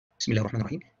Bismillah ar-Rahman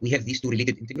ar-Rahim. We have these two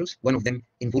related integrals, one of them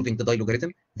involving the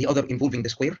dilogarithm, the other involving the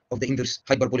square of the inverse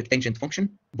hyperbolic tangent function.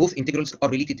 Both integrals are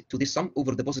related to this sum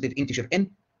over the positive integer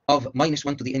n of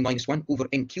 -1 to the n minus 1 over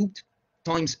n cubed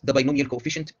times the binomial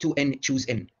coefficient 2n choose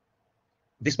n.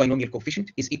 This binomial coefficient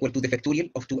is equal to the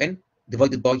factorial of 2n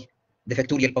divided by the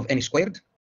factorial of n squared.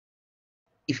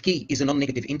 If k is a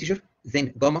non-negative integer,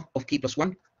 then gamma of k plus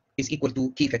 1 is equal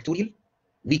to k factorial.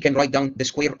 We can write down the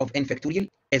square of n factorial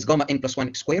as gamma n plus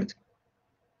 1 squared.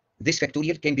 This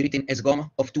factorial can be written as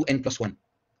gamma of 2n plus 1.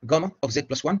 Gamma of z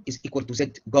plus 1 is equal to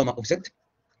z gamma of z.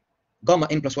 Gamma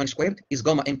n plus 1 squared is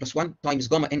gamma n plus 1 times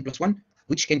gamma n plus 1,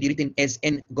 which can be written as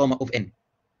n gamma of n.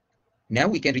 Now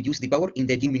we can reduce the power in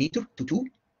the denominator to 2.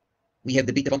 We have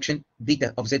the beta function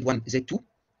beta of z1 z2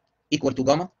 equal to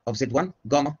gamma of z1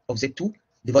 gamma of z2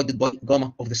 divided by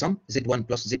gamma of the sum z1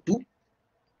 plus z2.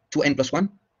 2n plus 1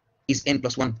 is n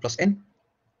plus 1 plus n.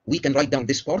 We can write down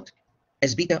this part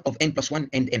as beta of n plus 1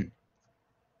 and n.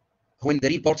 When the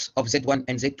real parts of z1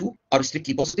 and z2 are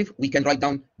strictly positive, we can write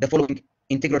down the following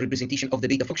integral representation of the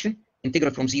beta function: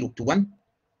 integral from 0 to 1,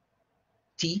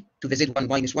 t to the z1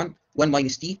 minus 1, 1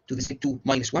 minus t to the z2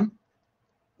 minus 1.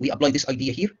 We apply this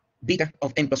idea here. Beta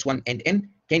of n plus 1 and n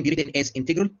can be written as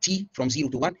integral t from 0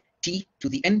 to 1, t to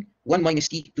the n, 1 minus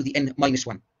t to the n minus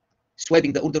 1.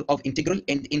 Swapping the order of integral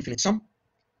and infinite sum,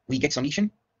 we get summation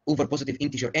over positive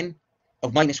integer n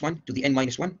of -1 to the n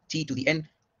minus 1, t to the n,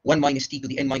 1 minus t to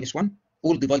the n minus 1,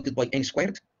 all divided by n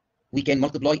squared. We can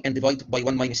multiply and divide by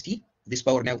 1 minus t. This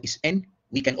power now is n.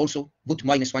 We can also put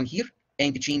 -1 here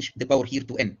and change the power here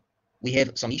to n. We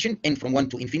have summation n from 1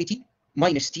 to infinity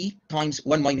minus t times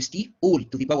 1 minus t, all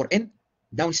to the power n.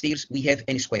 Downstairs we have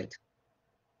n squared.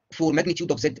 For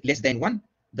magnitude of z less than 1,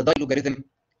 the dilogarithm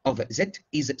of z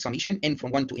is summation n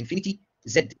from 1 to infinity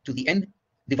z to the n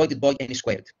divided by n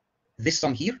squared. This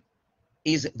sum here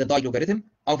is the dilogarithm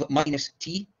of minus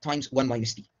t times 1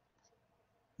 minus t.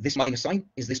 This minus sign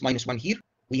is this minus 1 here.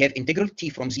 We have integral t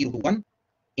from 0 to 1.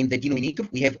 In the denominator,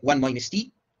 we have 1 minus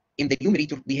t. In the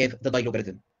numerator, we have the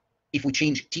dilogarithm. If we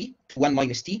change t to 1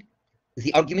 minus t,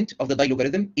 the argument of the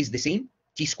dilogarithm is the same,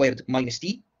 t squared minus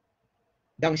t.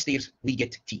 Downstairs, we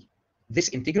get t. This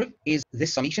integral is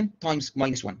this summation times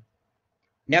 -1.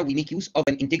 Now we make use of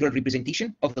an integral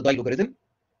representation of the dilogarithm.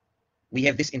 We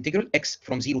have this integral x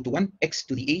from 0 to 1, x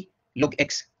to the a log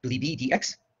x to the b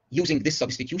dx. Using this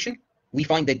substitution, we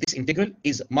find that this integral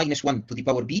is -1 to the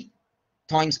power b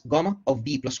times gamma of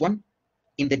b plus 1.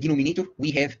 In the denominator, we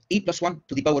have a plus 1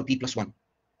 to the power b plus 1.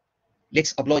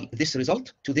 Let's apply this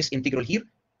result to this integral here.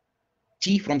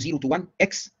 T from 0 to 1,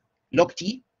 x log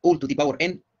t all to the power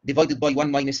n divided by 1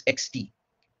 minus xt.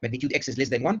 Magnitude x is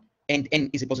less than 1 and n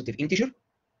is a positive integer.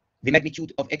 The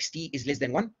magnitude of xt is less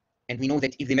than 1, and we know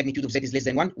that if the magnitude of z is less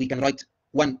than 1, we can write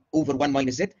 1 over 1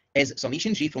 minus z as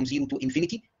summation j from 0 to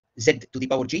infinity z to the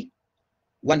power j.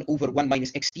 1 over 1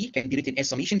 minus xt can be written as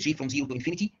summation j from 0 to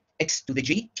infinity x to the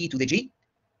j, t to the j.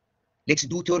 Let's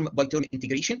do term by term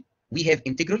integration. We have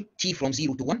integral t from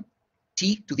 0 to 1,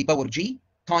 t to the power j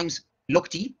times log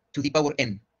t to the power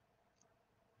n.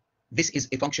 This is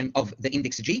a function of the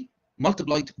index j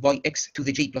multiplied by x to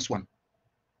the j plus 1.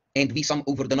 And we sum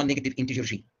over the non-negative integer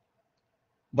j.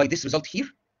 By this result here,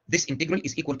 this integral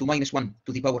is equal to -1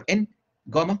 to the power n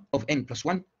gamma of n plus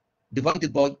 1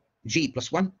 divided by j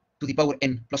plus 1 to the power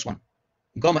n plus 1.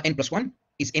 Gamma n plus 1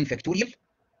 is n factorial.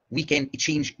 We can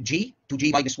change j to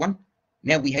j minus 1.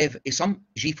 Now we have a sum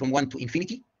j from 1 to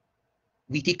infinity.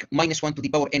 We take -1 to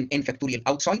the power n factorial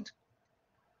outside.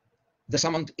 The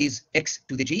summand is x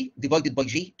to the j divided by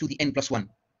j to the n plus 1.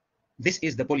 This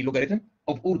is the polylogarithm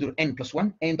of order n plus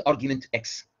 1 and argument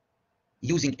x.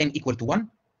 Using n equal to 1,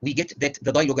 we get that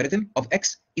the dilogarithm of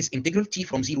x is integral t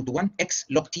from 0 to 1 x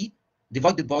log t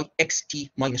divided by xt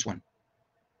minus 1.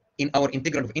 In our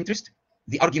integral of interest,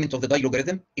 the argument of the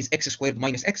dilogarithm is x squared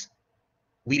minus x.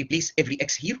 We replace every x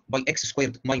here by x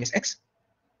squared minus x.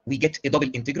 We get a double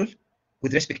integral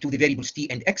with respect to the variables t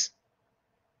and x.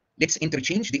 Let's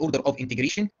interchange the order of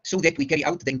integration so that we carry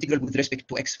out the integral with respect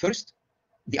to x first.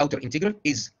 The outer integral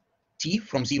is t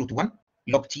from 0 to 1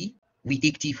 log t. We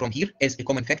take t from here as a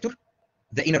common factor.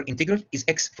 The inner integral is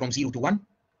x from 0 to 1,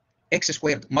 x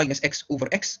squared minus x over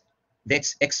x.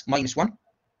 That's x minus 1.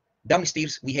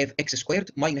 Downstairs, we have x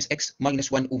squared minus x minus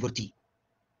 1 over t.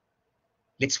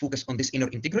 Let's focus on this inner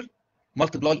integral.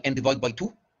 Multiply and divide by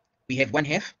 2. We have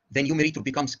 1/2. The numerator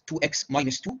becomes 2x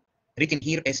minus 2, written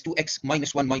here as 2x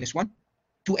minus 1 minus 1.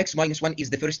 2x minus 1 is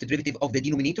the first derivative of the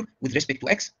denominator with respect to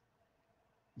x.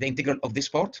 The integral of this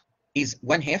part is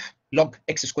 1/2 log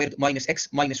x squared minus x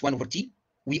minus 1 over t.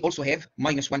 We also have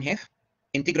minus 1/2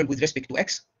 integral with respect to x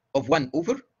of 1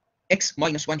 over x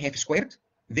minus 1/2 squared.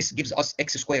 This gives us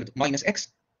x squared minus x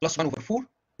plus 1 over 4.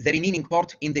 The remaining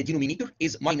part in the denominator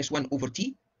is minus 1 over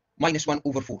t minus 1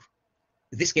 over 4.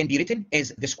 This can be written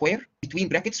as the square. Between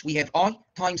brackets, we have I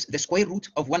times the square root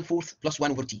of 1/4 plus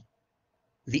 1 over t.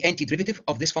 The antiderivative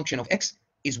of this function of x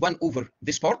is 1 over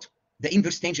this part, the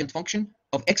inverse tangent function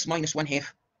of x minus 1/2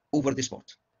 over this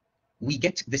part. We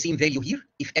get the same value here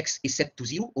if x is set to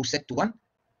 0 or set to 1.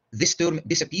 This term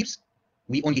disappears.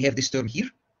 We only have this term here.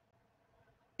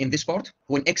 In this part,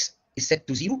 when x is set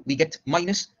to 0, we get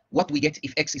minus what we get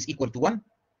if x is equal to 1.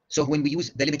 So when we use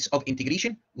the limits of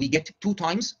integration, we get 2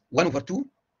 times 1 over 2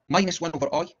 minus 1 over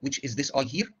I, which is this I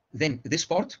here. Then this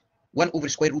part, 1 over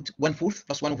square root 1/4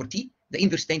 plus 1 over t, the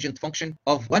inverse tangent function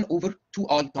of 1 over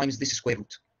 2i times this square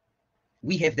root.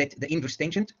 We have that the inverse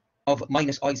tangent of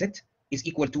minus iz is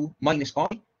equal to minus I,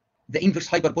 the inverse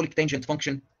hyperbolic tangent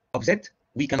function of z.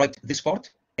 We can write this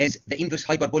part as the inverse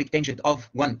hyperbolic tangent of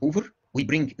 1 over. We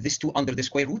bring this 2 under the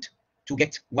square root to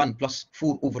get 1 plus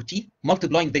 4 over t.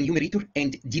 Multiplying the numerator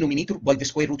and denominator by the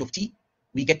square root of t,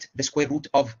 we get the square root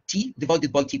of t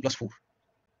divided by t plus 4.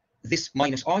 This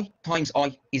minus I times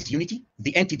I is unity.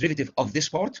 The antiderivative of this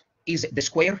part is the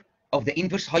square of the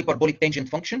inverse hyperbolic tangent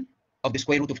function of the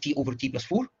square root of t over t plus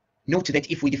 4. Note that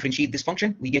if we differentiate this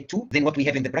function, we get 2. Then what we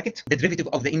have in the bracket, the derivative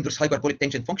of the inverse hyperbolic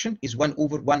tangent function is 1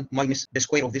 over 1 minus the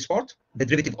square of this part. The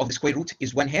derivative of the square root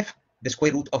is 1/2 the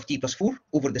square root of t plus 4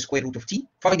 over the square root of t.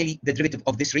 Finally, the derivative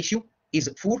of this ratio is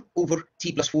 4 over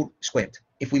t plus 4 squared.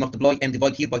 If we multiply and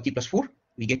divide here by t plus 4,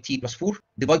 we get t plus 4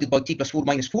 divided by t plus 4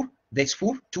 minus 4. That's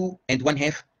 4. 2 and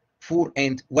 1/2, 4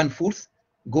 and 1/4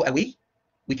 go away.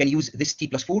 We can use this t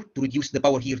plus 4 to reduce the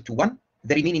power here to 1.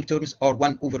 The remaining terms are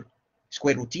 1 over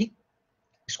square root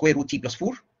t plus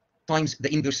 4 times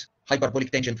the inverse hyperbolic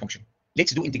tangent function.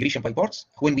 Let's do integration by parts.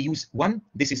 When we use 1,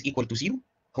 this is equal to 0.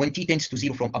 When t tends to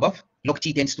 0 from above, log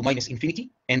t tends to minus infinity,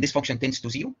 and this function tends to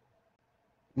 0.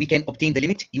 We can obtain the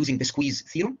limit using the squeeze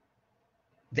theorem.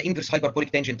 The inverse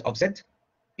hyperbolic tangent of z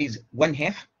is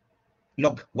 1/2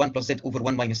 log 1 plus z over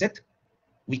 1 minus z.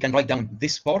 We can write down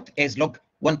this part as log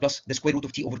 1 plus the square root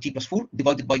of t over t plus 4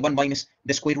 divided by 1 minus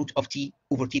the square root of t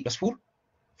over t plus 4.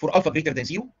 For alpha greater than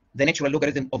 0, the natural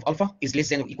logarithm of alpha is less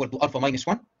than or equal to alpha minus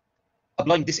 1.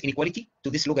 Applying this inequality to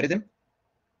this logarithm,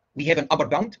 we have an upper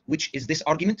bound, which is this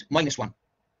argument, minus 1.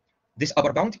 This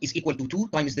upper bound is equal to 2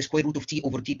 times the square root of t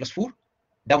over t plus 4.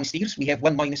 Downstairs, we have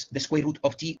 1 minus the square root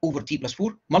of t over t plus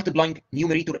 4. Multiplying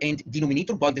numerator and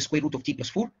denominator by the square root of t plus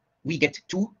 4, we get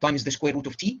 2 times the square root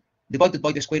of t divided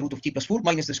by the square root of t plus 4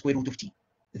 minus the square root of t.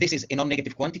 This is a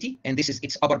non-negative quantity, and this is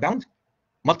its upper bound.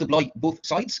 Multiply both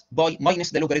sides by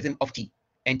minus the logarithm of t,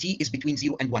 and t is between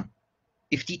 0 and 1.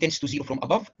 If t tends to 0 from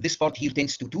above, this part here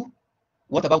tends to 2.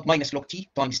 What about minus log t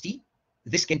times t?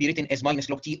 This can be written as minus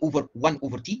log t over 1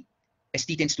 over t. As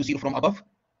t tends to 0 from above,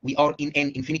 we are in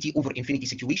an infinity over infinity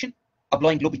situation.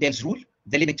 Applying L'Hopital's rule,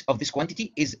 the limit of this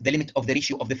quantity is the limit of the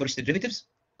ratio of the first derivatives.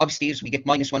 Upstairs, we get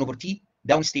minus 1 over t.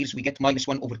 Downstairs, we get minus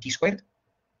 1 over t squared.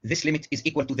 This limit is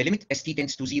equal to the limit as t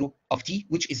tends to 0 of t,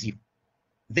 which is 0.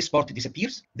 This part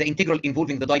disappears. The integral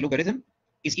involving the Dilogarithm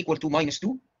is equal to minus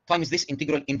 2 times this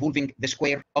integral involving the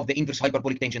square of the inverse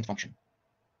hyperbolic tangent function.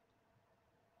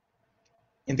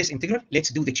 In this integral, let's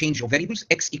do the change of variables,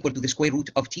 x equal to the square root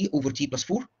of t over t plus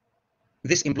 4.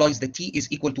 This implies that t is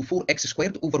equal to 4x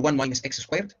squared over 1 minus x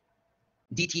squared.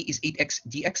 dt is 8x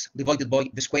dx divided by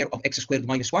the square of x squared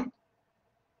minus 1.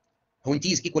 When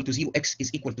t is equal to 0, x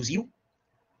is equal to 0.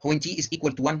 When t is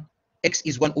equal to 1, x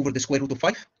is 1 over the square root of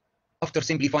 5. After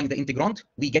simplifying the integrand,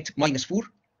 we get minus 4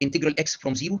 integral x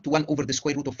from 0 to 1 over the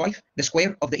square root of 5, the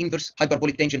square of the inverse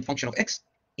hyperbolic tangent function of x.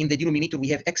 In the denominator, we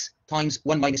have x times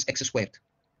 1 minus x squared.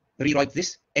 Rewrite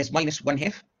this as minus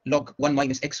 1/2 log 1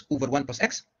 minus x over 1 plus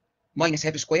x. Minus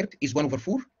half squared is 1 over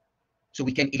 4. So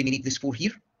we can eliminate this 4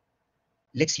 here.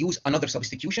 Let's use another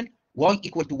substitution. Y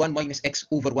equal to 1 minus x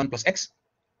over 1 plus x,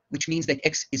 which means that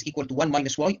x is equal to 1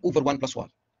 minus y over 1 plus y.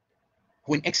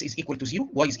 When x is equal to 0,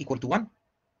 y is equal to 1.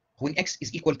 When x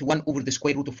is equal to 1 over the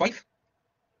square root of 5,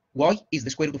 y is the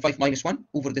square root of 5 minus 1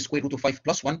 over the square root of 5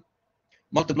 plus 1.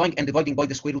 Multiplying and dividing by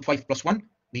the square root of 5 plus 1,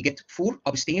 we get 4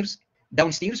 upstairs.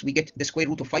 Downstairs, we get the square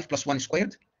root of 5 plus 1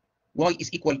 squared. Y is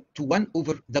equal to 1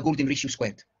 over the golden ratio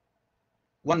squared.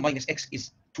 1 minus x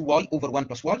is 2y over 1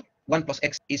 plus y. 1 plus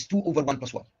x is 2 over 1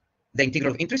 plus y. The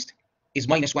integral of interest is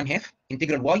minus 1/2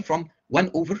 integral y from 1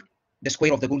 over the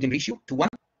square of the golden ratio to 1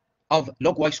 of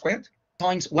log y squared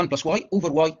times 1 plus y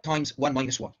over y times 1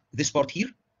 minus y. This part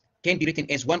here can be written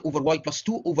as 1 over y plus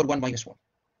 2 over 1 minus y.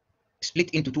 Split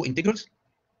into two integrals.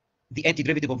 The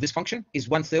antiderivative of this function is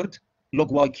 1/3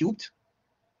 log y cubed.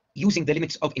 Using the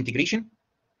limits of integration,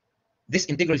 This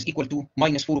integral is equal to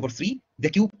minus 4 over 3, the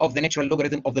cube of the natural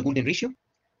logarithm of the golden ratio.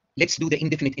 Let's do the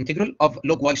indefinite integral of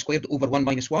log y squared over 1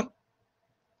 minus y.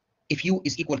 If u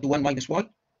is equal to 1 minus y,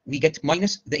 we get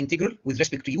minus the integral with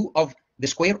respect to u of the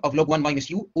square of log 1 minus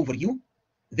u over u.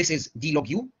 This is d log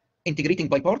u. Integrating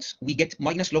by parts, we get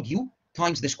minus log u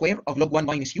times the square of log 1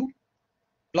 minus u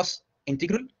plus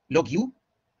integral log u,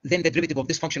 then the derivative of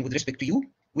this function with respect to u,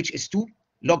 which is 2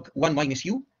 log 1 minus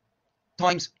u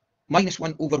times minus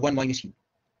 1 over 1 minus u.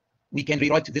 We can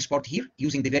rewrite this part here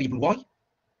using the variable y.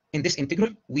 In this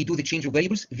integral, we do the change of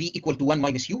variables v equal to 1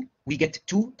 minus u. We get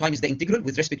 2 times the integral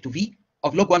with respect to v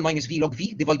of log 1 minus v log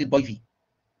v divided by v.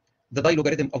 The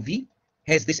dilogarithm of v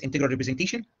has this integral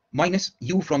representation minus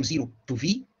u from 0 to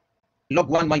v log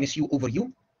 1 minus u over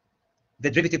u. The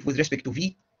derivative with respect to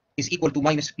v is equal to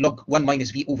minus log 1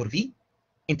 minus v over v.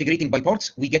 Integrating by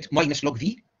parts, we get minus log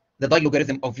v, the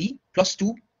dilogarithm of v, plus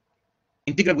 2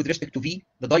 integral with respect to v,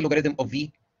 the dilogarithm of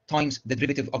v times the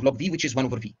derivative of log v, which is 1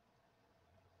 over v.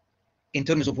 In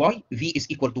terms of y, v is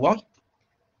equal to y.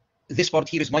 This part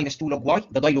here is minus 2 log y,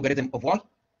 the dilogarithm of y.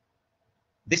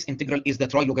 This integral is the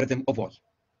trilogarithm of y.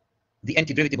 The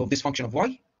antiderivative of this function of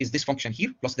y is this function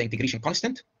here, plus the integration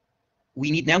constant.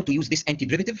 We need now to use this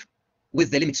antiderivative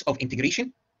with the limits of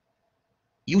integration.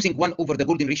 Using 1 over the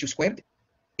golden ratio squared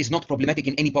is not problematic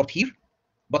in any part here,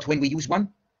 but when we use 1,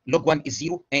 log 1 is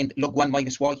 0 and log 1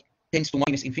 minus y tends to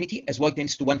minus infinity as y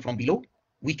tends to 1 from below.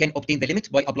 We can obtain the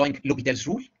limit by applying L'Hopital's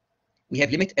rule. We have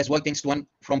limit as y tends to 1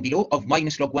 from below of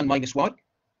minus log 1 minus y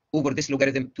over this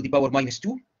logarithm to the power minus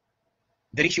 2.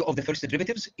 The ratio of the first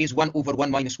derivatives is 1 over 1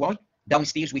 minus y.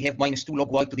 Downstairs we have minus 2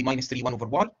 log y to the minus 3 1 over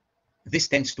y. This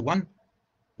tends to 1.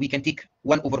 We can take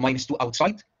 1 over minus 2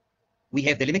 outside. We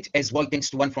have the limit as y tends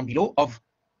to 1 from below of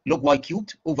log y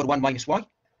cubed over 1 minus y.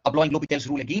 Applying L'Hopital's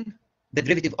rule again, the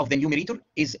derivative of the numerator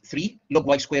is 3 log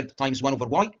y squared times 1 over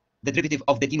y. The derivative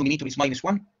of the denominator is minus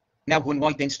 1. Now when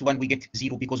y tends to 1, we get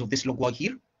 0 because of this log y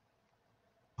here.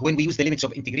 When we use the limits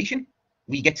of integration,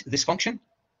 we get this function.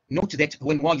 Note that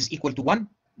when y is equal to 1,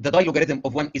 the dilogarithm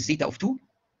of 1 is zeta of 2,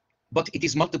 but it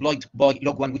is multiplied by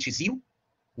log 1, which is 0.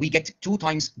 We get 2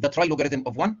 times the trilogarithm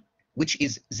of 1, which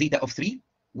is zeta of 3.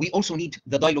 We also need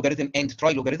the dilogarithm and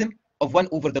trilogarithm of 1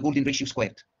 over the golden ratio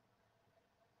squared.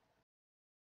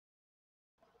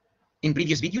 In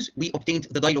previous videos, we obtained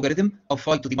the dilogarithm of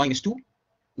 5 to the minus 2.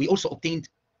 We also obtained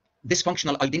this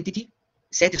functional identity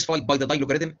satisfied by the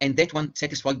dilogarithm and that one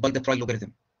satisfied by the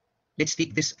trilogarithm. Let's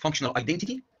take this functional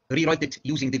identity, rewrite it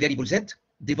using the variable z,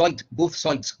 divide both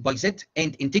sides by z,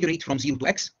 and integrate from 0 to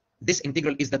x. This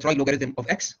integral is the trilogarithm of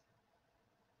x.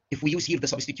 If we use here the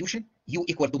substitution, u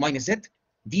equal to minus z,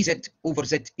 dz over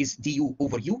z is du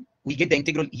over u. We get the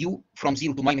integral u from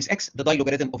 0 to minus x, the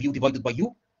dilogarithm of u divided by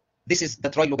u. This is the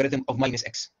trilogarithm of minus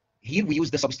x. Here we use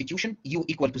the substitution, u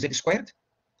equal to z squared.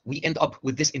 We end up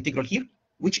with this integral here,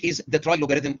 which is the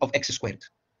trilogarithm of x squared.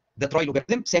 The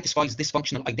trilogarithm satisfies this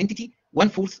functional identity.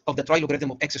 1/4 of the trilogarithm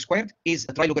of x squared is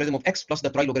the trilogarithm of x plus the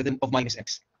trilogarithm of minus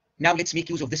x. Now let's make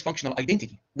use of this functional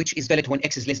identity, which is valid when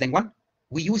x is less than 1.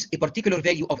 We use a particular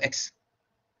value of x,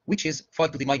 which is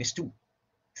 5 to the minus 2.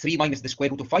 3 minus the square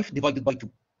root of 5 divided by 2.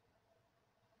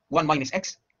 1 minus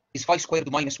x is 5 squared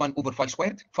minus 1 over 5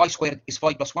 squared. 5 squared is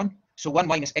 5 plus 1. So 1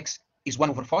 minus x is 1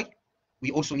 over 5.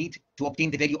 We also need to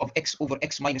obtain the value of x over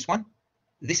x minus 1.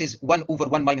 This is 1 over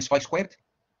 1 minus 5 squared.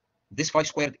 This 5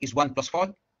 squared is 1 plus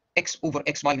 5. X over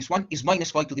x minus 1 is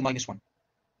minus 5 to the minus 1.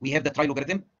 We have the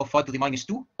trilogarithm of 5 to the minus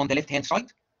 2 on the left-hand side.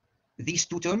 These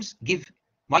two terms give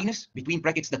minus, between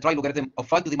brackets, the trilogarithm of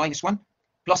 5 to the minus 1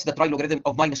 plus the trilogarithm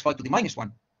of minus 5 to the minus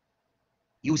 1.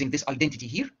 Using this identity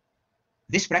here,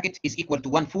 this bracket is equal to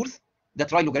 1/4 the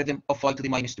trilogarithm of 5 to the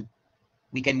minus 2.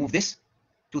 We can move this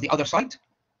to the other side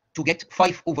to get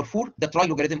 5 over 4, the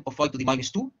trilogarithm of 5 to the minus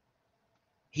 2.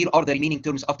 Here are the remaining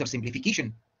terms after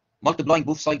simplification. Multiplying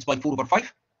both sides by 4 over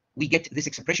 5, we get this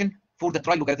expression for the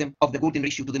trilogarithm of the golden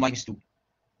ratio to the minus 2.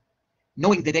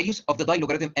 Knowing the values of the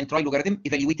dilogarithm and trilogarithm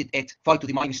evaluated at 5 to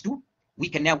the minus 2, we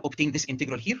can now obtain this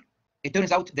integral here. It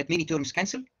turns out that many terms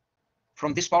cancel.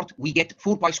 From this part, we get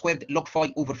 4 pi squared log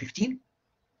phi over 15.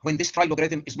 When this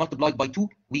trilogarithm is multiplied by 2,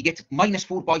 we get minus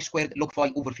 4 pi squared log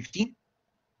phi over 15.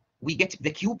 We get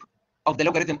the cube of the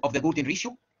logarithm of the golden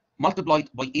ratio multiplied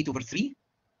by 8 over 3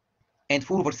 and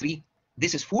 4 over 3.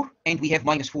 This is 4, and we have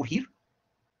minus 4 here.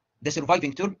 The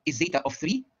surviving term is zeta of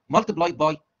 3 multiplied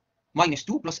by minus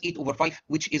 2 plus 8 over 5,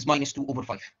 which is minus 2 over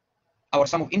 5. Our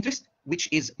sum of interest, which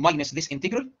is minus this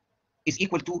integral, is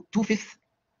equal to 2/5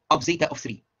 of zeta of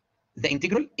 3. The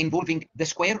integral involving the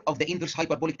square of the inverse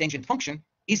hyperbolic tangent function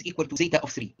is equal to zeta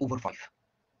of 3 over 5.